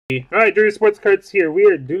Alright, Dirty Sports Cards here. We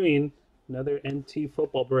are doing another NT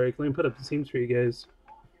football break. Let me put up the teams for you guys.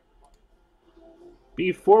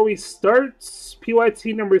 Before we start,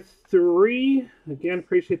 PYT number 3. Again,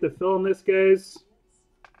 appreciate the fill on this, guys.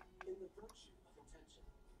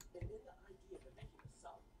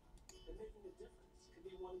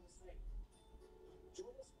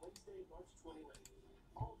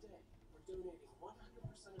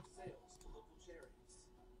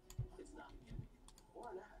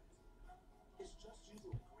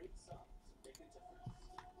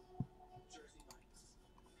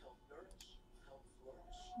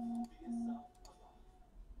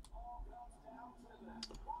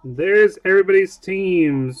 There's everybody's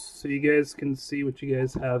teams, so you guys can see what you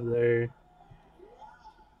guys have there.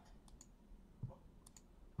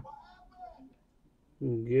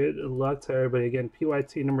 Good luck to everybody. Again,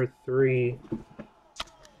 PYT number 3.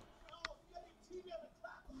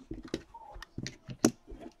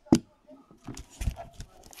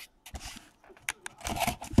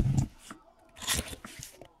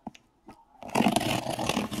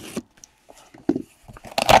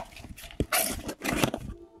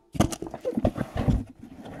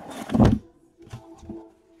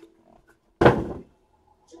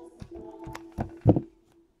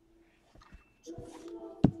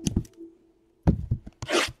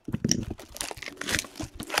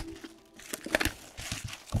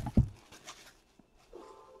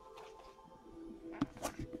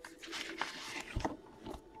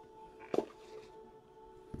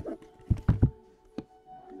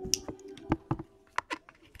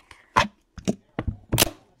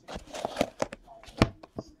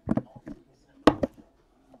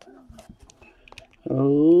 A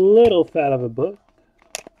little fat of a book.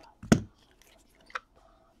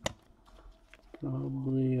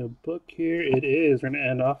 Probably a book here. It is. We're going to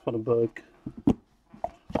end off on a book.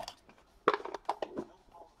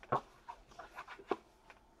 All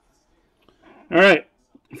right.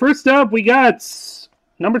 First up, we got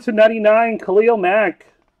number 299, Khalil Mack.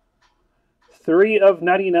 3 of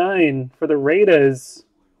 99 for the Raiders.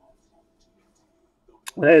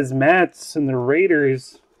 That is Matt's and the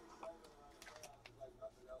Raiders.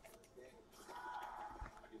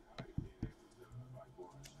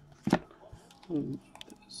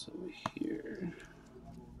 This over here.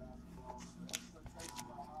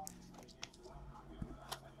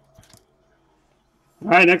 All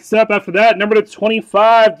right, next up after that, number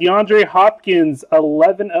 25, DeAndre Hopkins,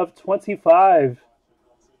 11 of 25.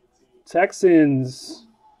 Texans,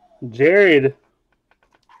 Jared.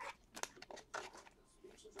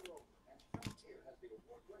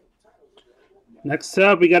 Next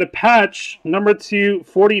up, we got a patch, number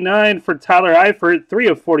 249 for Tyler Eifert, 3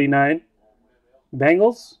 of 49.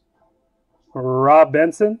 Bengals, Rob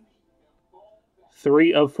Benson,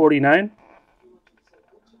 3 of 49.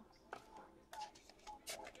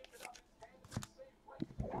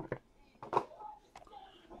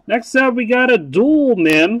 Next up, we got a dual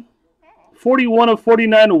mem, 41 of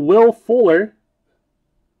 49, Will Fuller.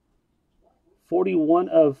 41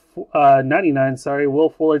 of 99, sorry, Will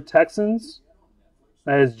Fuller, Texans.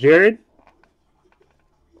 That is Jared.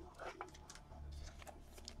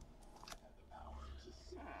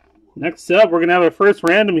 Next up, we're going to have our first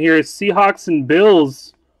random here. Seahawks and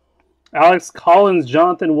Bills. Alex Collins,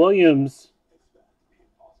 Jonathan Williams.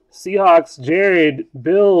 Seahawks, Jared.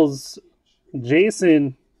 Bills,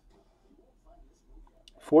 Jason.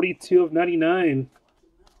 42 of 99.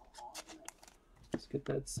 Let's get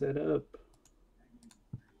that set up.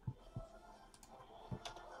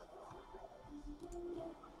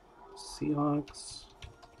 Seahawks,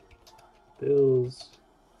 Bills.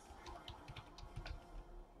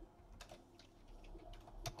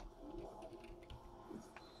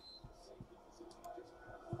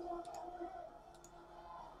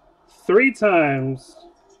 Three times.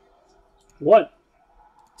 1,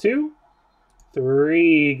 2,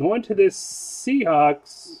 3. Going to this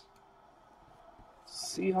Seahawks.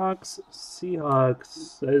 Seahawks.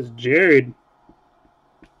 That is Jared.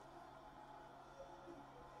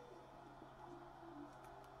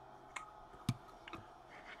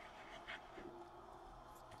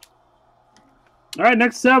 All right,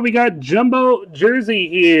 next up we got Jumbo Jersey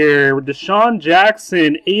here. Deshaun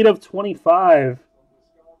Jackson, 8 of 25.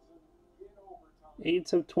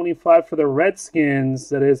 8 of 25 for the Redskins.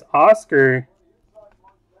 That is Oscar.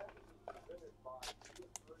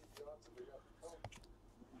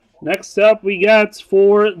 Next up, we got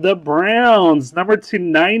for the Browns, number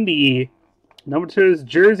 290. Number 2 is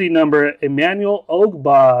jersey number, Emmanuel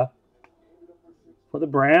Ogba for the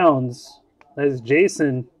Browns. That is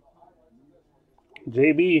Jason.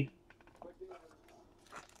 JB.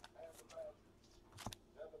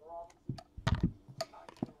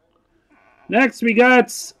 Next, we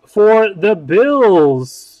got for the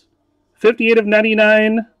Bills, 58 of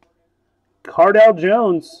 99, Cardell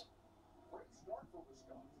Jones.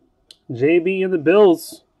 JB and the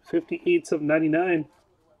Bills, 58 of 99.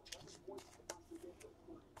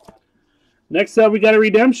 Next up, we got a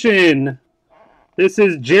redemption. This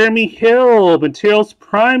is Jeremy Hill, Materials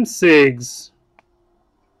Prime Sigs.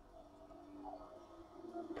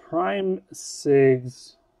 Prime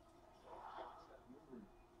Sigs.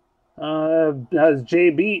 That was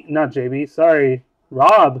JB, not JB, sorry.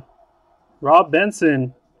 Rob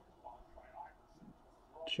Benson.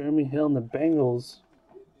 Jeremy Hill and the Bengals.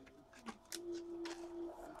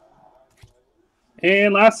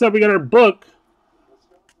 And last up, we got our book.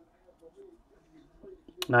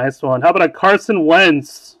 Nice one. How about a Carson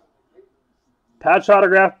Wentz patch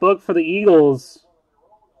autograph book for the Eagles?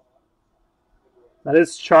 That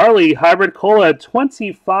is Charlie Hybrid Cola,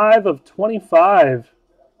 25 of 25.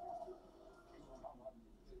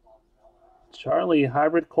 Charlie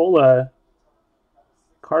Hybrid Cola.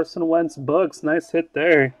 Carson Wentz books. Nice hit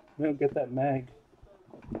there. We'll get that mag.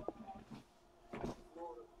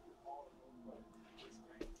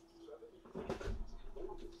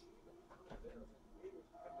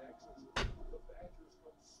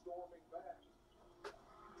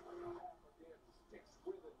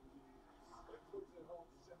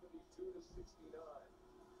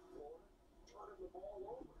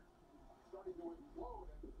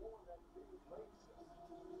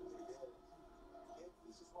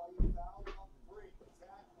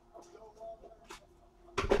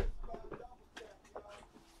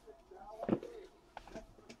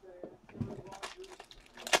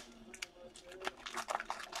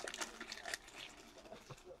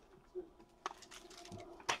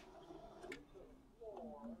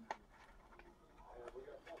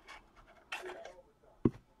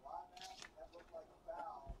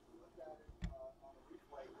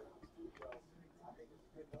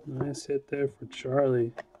 Nice hit there for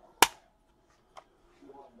Charlie.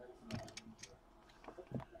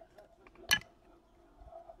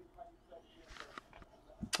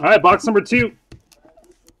 All right, box number 2.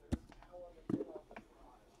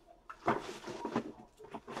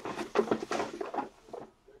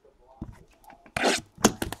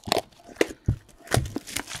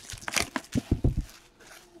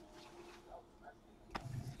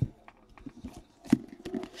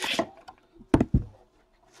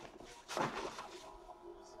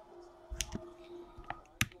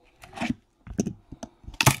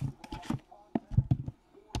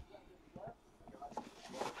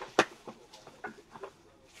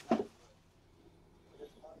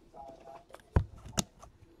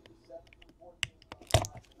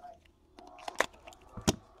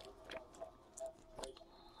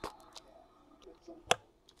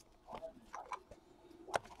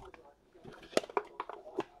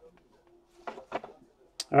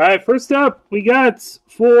 All right, first up, we got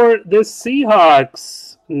for the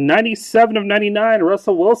Seahawks, 97 of 99,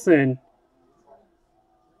 Russell Wilson.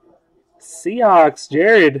 Seahawks,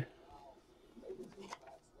 Jared.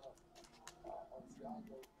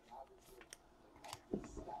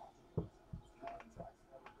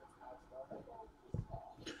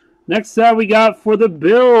 Next up, we got for the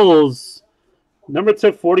Bills, number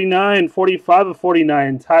 249, 45 of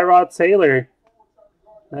 49, Tyrod Taylor.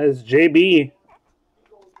 That is JB.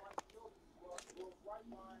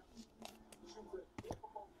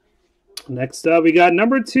 Next up, we got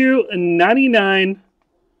number 299,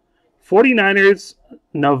 49ers,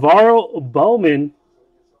 Navarro Bowman.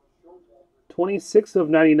 26 of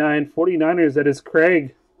 99, 49ers. That is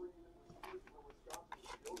Craig.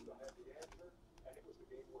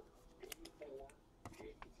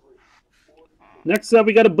 Next up,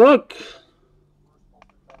 we got a book.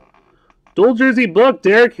 Dual jersey book,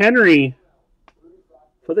 Derrick Henry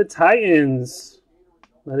for the Titans.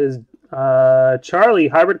 That is Charlie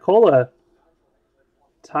Hybrid Cola.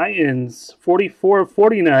 Titans, 44 of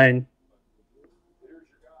 49.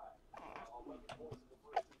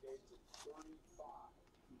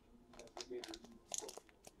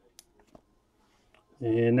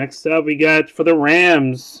 And next up, we got for the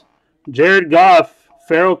Rams, Jared Goff,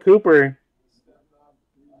 Farrell Cooper.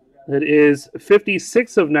 That is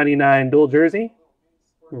 56 of 99, dual jersey,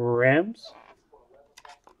 Rams.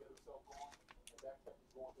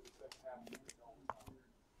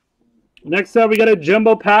 Next up, we got a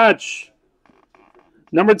jumbo patch.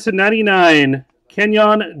 Number 299,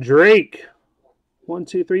 Kenyon Drake. 1,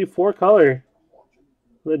 2, 3, 4 color.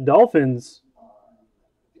 The Dolphins.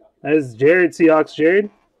 That is Jared, Seahawks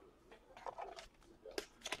Jared.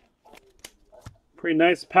 Pretty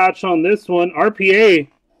nice patch on this one. RPA,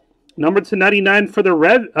 Number 299 for the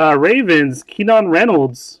Ravens, Keenan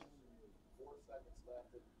Reynolds.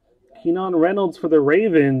 Keenan Reynolds for the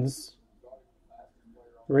Ravens.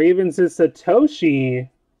 Ravens is Satoshi.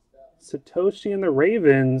 Satoshi and the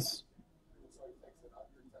Ravens.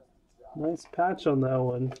 Nice patch on that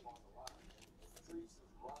one.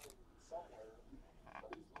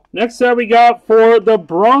 Next up we got for the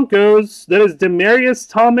Broncos, that is Demaryius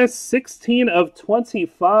Thomas, 16 of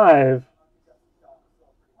 25.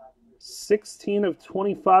 16 of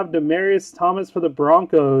 25, Demaryius Thomas for the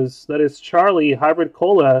Broncos. That is Charlie, Hybrid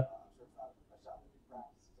Cola.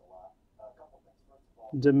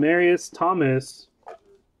 Demaryius Thomas.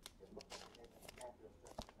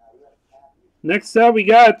 Next up we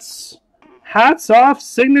got Hats Off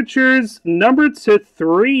Signatures number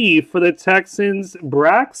 2/3 for the Texans,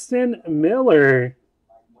 Braxton Miller.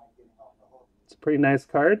 It's a pretty nice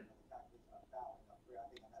card.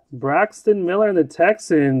 Braxton Miller and the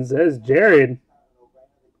Texans. That is Jared.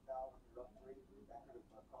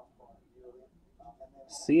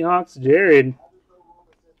 Seahawks Jared.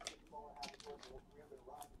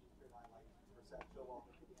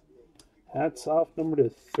 Hats Off number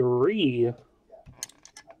 3.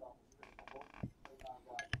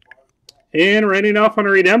 And rating off on a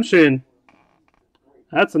redemption.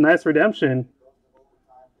 That's a nice redemption.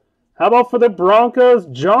 How about for the Broncos,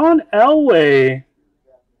 John Elway.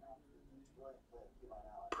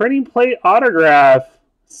 Printing plate autograph.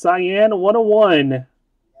 Cyan 101.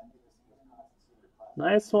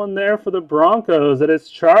 Nice one there for the Broncos. That is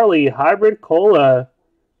Charlie, Hybrid Cola.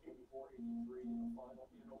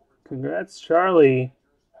 Congrats, Charlie.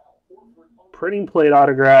 Printing plate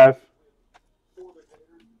autograph.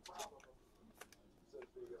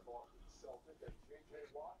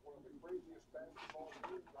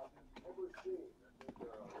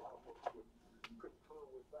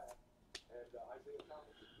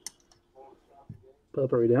 Put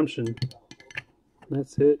up a redemption.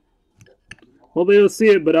 That's it. Won't be able to see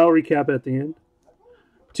it, but I'll recap at the end.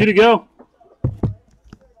 2 to go.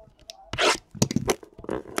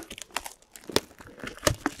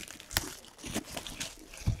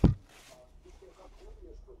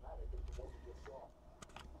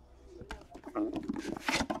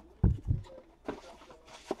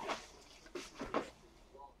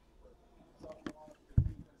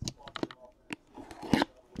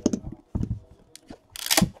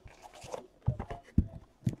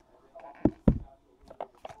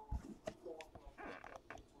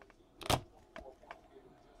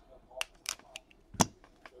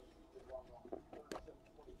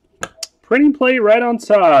 Printing plate right on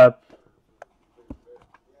top.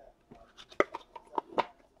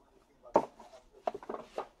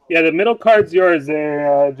 Yeah, the middle card's yours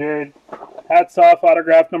there, Jared. Hats Off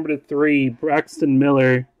autograph number 3, Braxton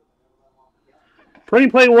Miller.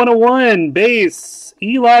 Printing plate 101, base,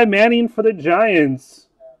 Eli Manning for the Giants.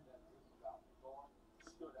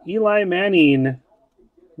 Eli Manning.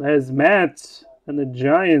 That is Matt and the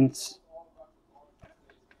Giants.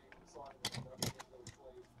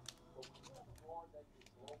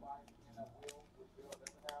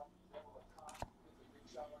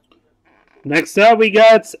 Next up, we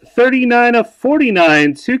got 39 of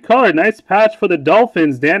 49, 2-color. Nice patch for the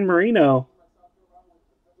Dolphins, Dan Marino.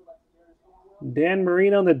 Dan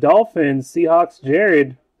Marino and the Dolphins, Seahawks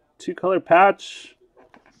Jared. 2-color patch,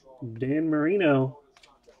 Dan Marino.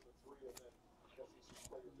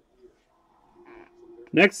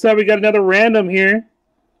 Next up, we got another random here.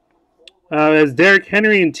 As Derrick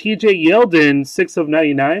Henry and TJ Yeldon, 6 of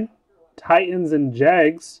 99. Titans and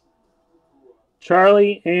Jags.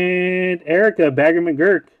 Charlie and Erica, Bagger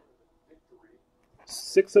McGurk.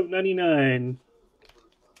 6 of 99.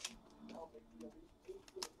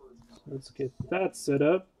 Let's get that set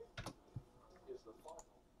up.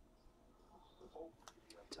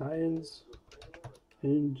 Titans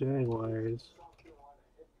and Jaguars.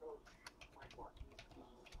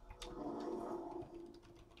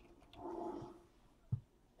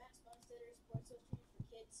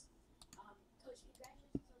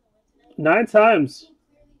 Nine times.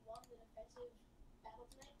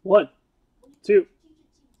 1, 2,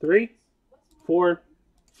 3, 4,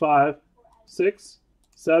 5, 6,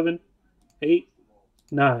 7, 8,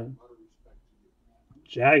 9.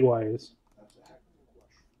 Jaguars.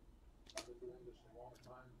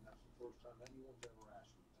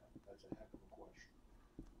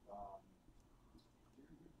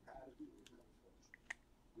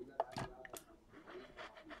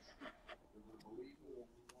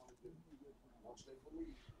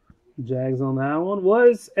 Jags on that one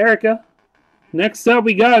was Erica. Next up,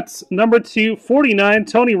 we got number 249,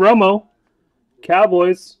 Tony Romo,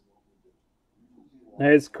 Cowboys.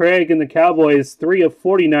 That's Craig and the Cowboys, 3 of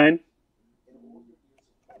 49.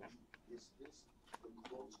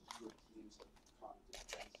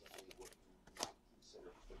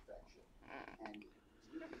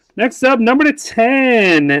 Next up, number to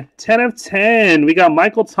 10. 10 of 10. We got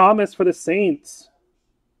Michael Thomas for the Saints.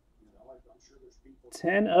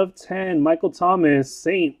 10 of 10. Michael Thomas,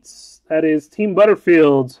 Saints. That is Team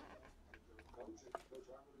Butterfield.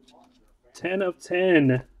 10 of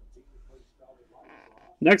 10.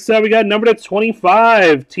 Next up, we got number to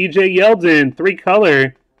 25. TJ Yeldon,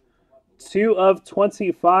 3-color. 2 of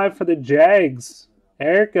 25 for the Jags.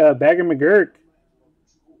 Erica Bagger-McGurk.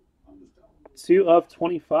 2 of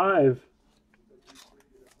 25.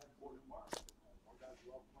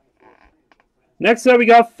 Next up, we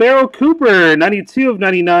got Farrell Cooper, 92 of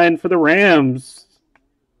 99 for the Rams.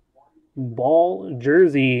 Ball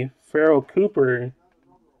jersey, Farrell Cooper.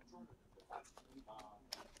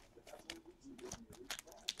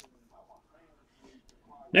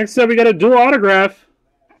 Next up, we got a dual autograph.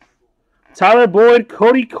 Tyler Boyd,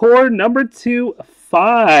 Cody Cord, number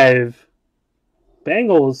 2/5.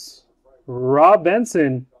 Bengals, Rob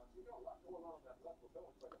Benson.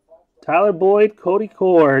 Tyler Boyd, Cody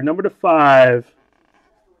Cord, number 5.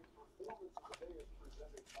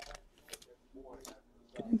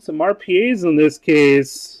 Getting some RPAs in this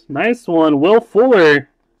case. Nice one. Will Fuller,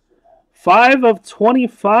 5 of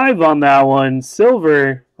 25 on that one.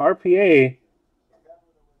 Silver, RPA.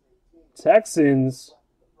 Texans,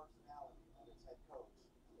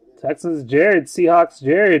 Jared. Seahawks,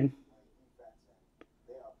 Jared.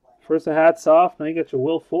 First the hats off. Now you got your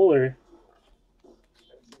Will Fuller.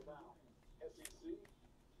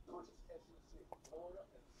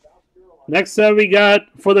 Next up, we got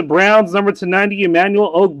for the Browns, number 290,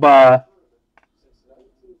 Emmanuel Ogbah.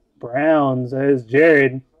 Browns, that is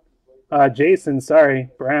Jared. Jason, sorry.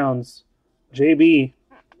 Browns. JB.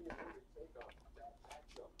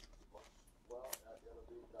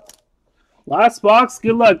 Last box.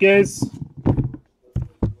 Good luck, guys.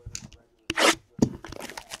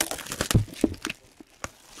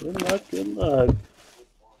 Good luck, good luck.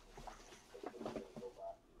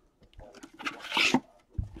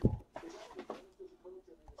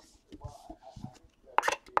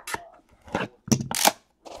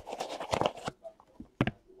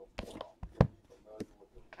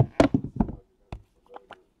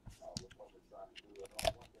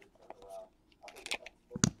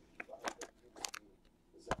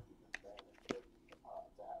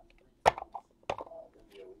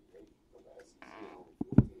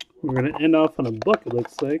 We're going to end off on a book, it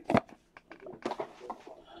looks like. All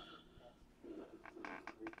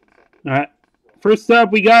right. First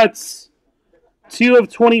up, we got 2 of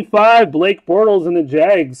 25, Blake Bortles and the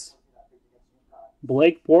Jags.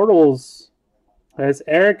 Blake Bortles. That's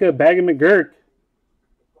Erica Bagger-McGurk.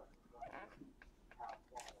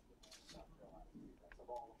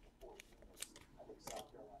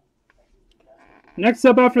 Next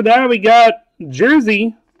up after that, we got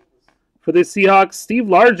jersey for the Seahawks, Steve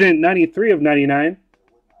Largent, 93 of 99.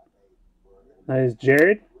 That is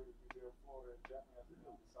Jared.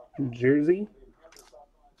 Jersey.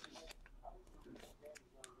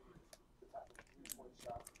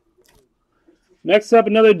 Next up,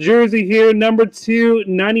 another jersey here, number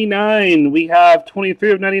 299. We have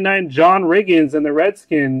 23 of 99, John Riggins and the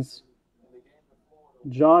Redskins.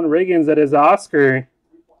 John Riggins, that is Oscar.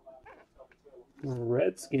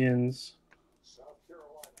 Redskins.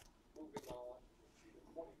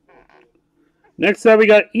 Next up, we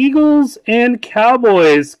got Eagles and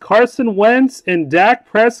Cowboys. Carson Wentz and Dak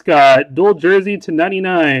Prescott. Dual jersey to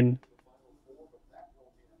 99.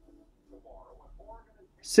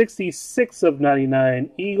 66 of 99.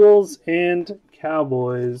 Eagles and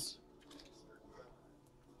Cowboys.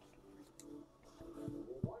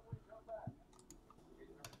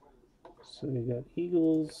 So we got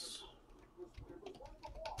Eagles,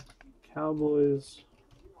 Cowboys.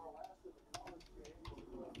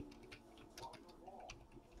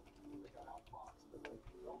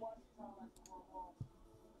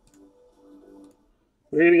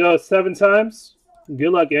 We're going to go 7 times. Good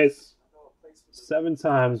luck, guys. 7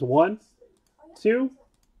 times. 1, 2,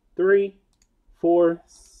 3, 4,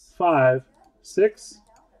 5, 6,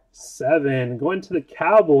 7. Going to the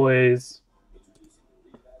Cowboys.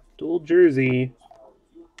 Dual jersey.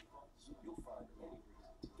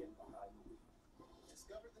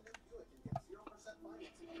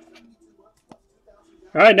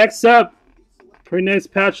 All right, next up. Pretty nice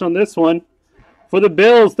patch on this one. For the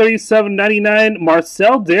Bills, 37.99,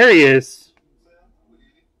 Marcel Darius.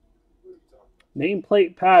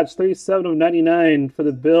 Nameplate patch, 37 of 99 for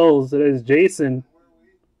the Bills. It is Jason.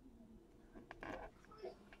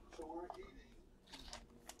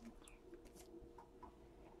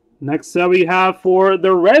 Next up we have for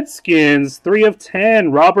the Redskins, 3 of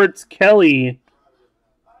 10, Robert Kelly.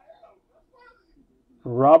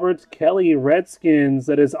 Robert Kelly, Redskins.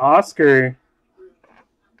 That is Oscar.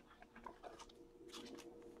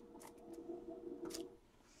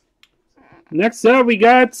 Next up, we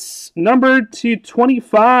got number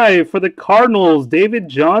 225 for the Cardinals, David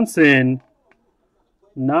Johnson.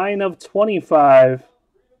 9 of 25.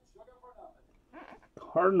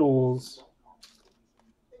 Cardinals.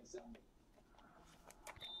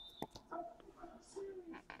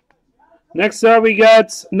 Next up, we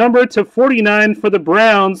got number 249 for the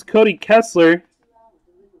Browns, Cody Kessler.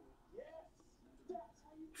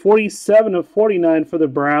 47 of 49 for the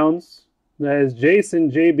Browns. That is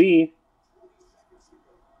Jason JB.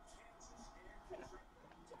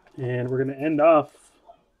 And we're going to end off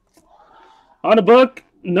on a book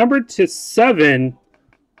number 207.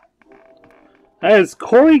 That is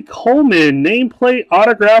Corey Coleman, nameplate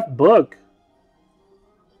autograph book.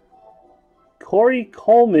 Corey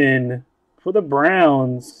Coleman for the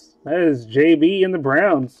Browns. That is JB and the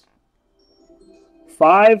Browns.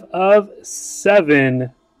 5 of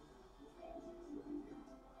 7.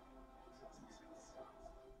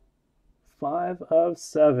 5 of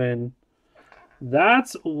 7.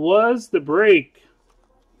 That was the break.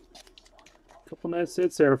 Couple nice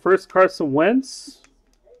hits there. First, Carson Wentz.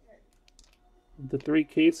 The 3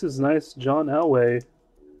 cases. Nice John Elway.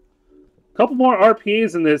 Couple more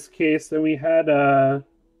RPAs in this case than we had.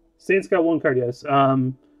 Saints got 1 card, yes.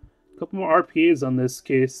 Couple more RPAs on this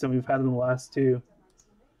case than we've had in the last 2.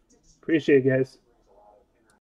 Appreciate it, guys.